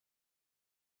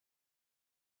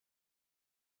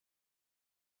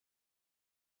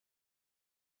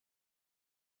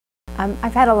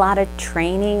I've had a lot of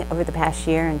training over the past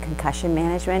year in concussion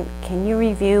management. Can you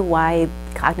review why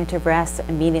cognitive rest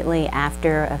immediately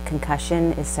after a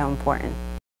concussion is so important?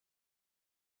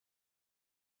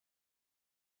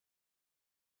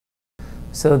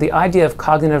 So the idea of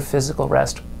cognitive physical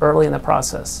rest early in the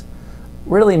process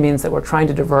really means that we're trying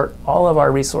to divert all of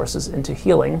our resources into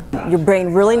healing. Your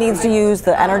brain really needs to use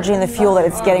the energy and the fuel that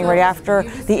it's getting right after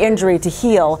the injury to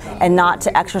heal and not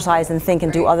to exercise and think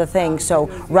and do other things. So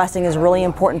resting is a really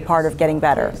important part of getting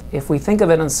better. If we think of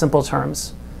it in simple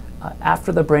terms,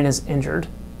 after the brain is injured,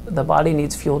 the body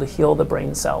needs fuel to heal the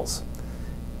brain cells.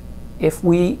 If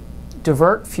we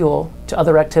divert fuel to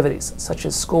other activities, such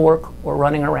as schoolwork or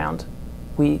running around,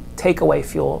 we take away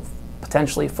fuel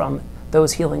potentially from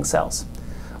those healing cells.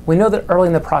 We know that early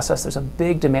in the process there's a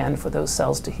big demand for those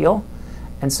cells to heal,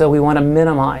 and so we want to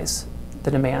minimize the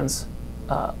demands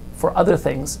for other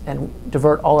things and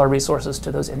divert all our resources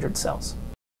to those injured cells.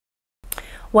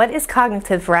 What is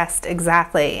cognitive rest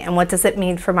exactly, and what does it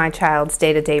mean for my child's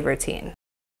day-to-day routine?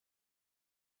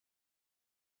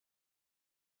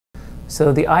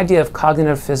 So the idea of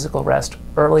cognitive physical rest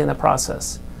early in the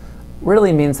process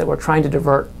really means that we're trying to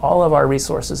divert all of our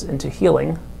resources into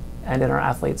healing, and in our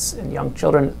athletes and young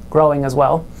children growing as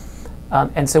well.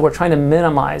 And so we're trying to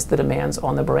minimize the demands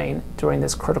on the brain during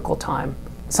this critical time.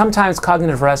 Sometimes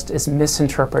cognitive rest is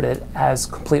misinterpreted as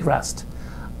complete rest.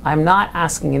 I'm not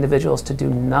asking individuals to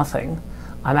do nothing.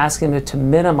 I'm asking them to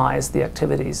minimize the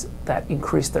activities that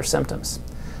increase their symptoms.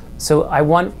 So I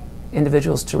want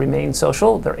individuals to remain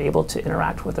social. They're able to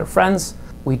interact with their friends.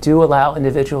 We do allow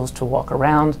individuals to walk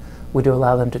around. We do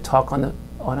allow them to talk on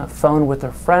a phone with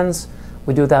their friends.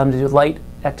 We do allow them to do light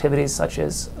activities such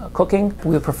as cooking.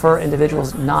 We would prefer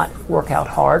individuals not work out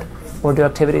hard or do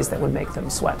activities that would make them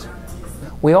sweat.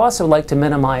 We also like to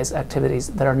minimize activities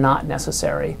that are not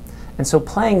necessary. And so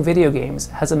playing video games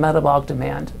has a metabolic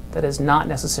demand that is not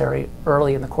necessary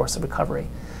early in the course of recovery.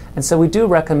 And so we do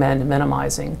recommend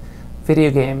minimizing video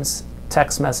games,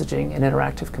 text messaging, and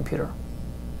interactive computer.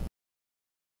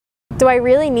 Do I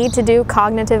really need to do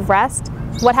cognitive rest?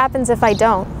 What happens if I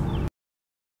don't?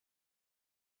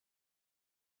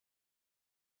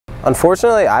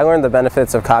 Unfortunately, I learned the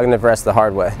benefits of cognitive rest the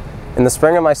hard way. In the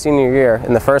spring of my senior year,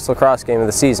 in the first lacrosse game of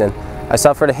the season, I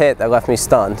suffered a hit that left me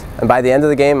stunned, and by the end of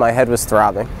the game, my head was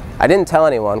throbbing. I didn't tell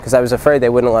anyone because I was afraid they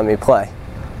wouldn't let me play.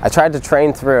 I tried to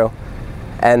train through,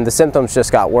 and the symptoms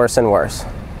just got worse and worse.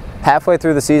 Halfway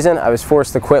through the season, I was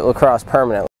forced to quit lacrosse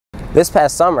permanently. This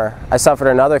past summer, I suffered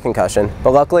another concussion,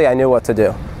 but luckily I knew what to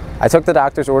do. I took the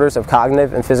doctor's orders of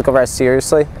cognitive and physical rest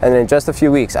seriously, and in just a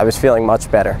few weeks, I was feeling much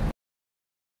better.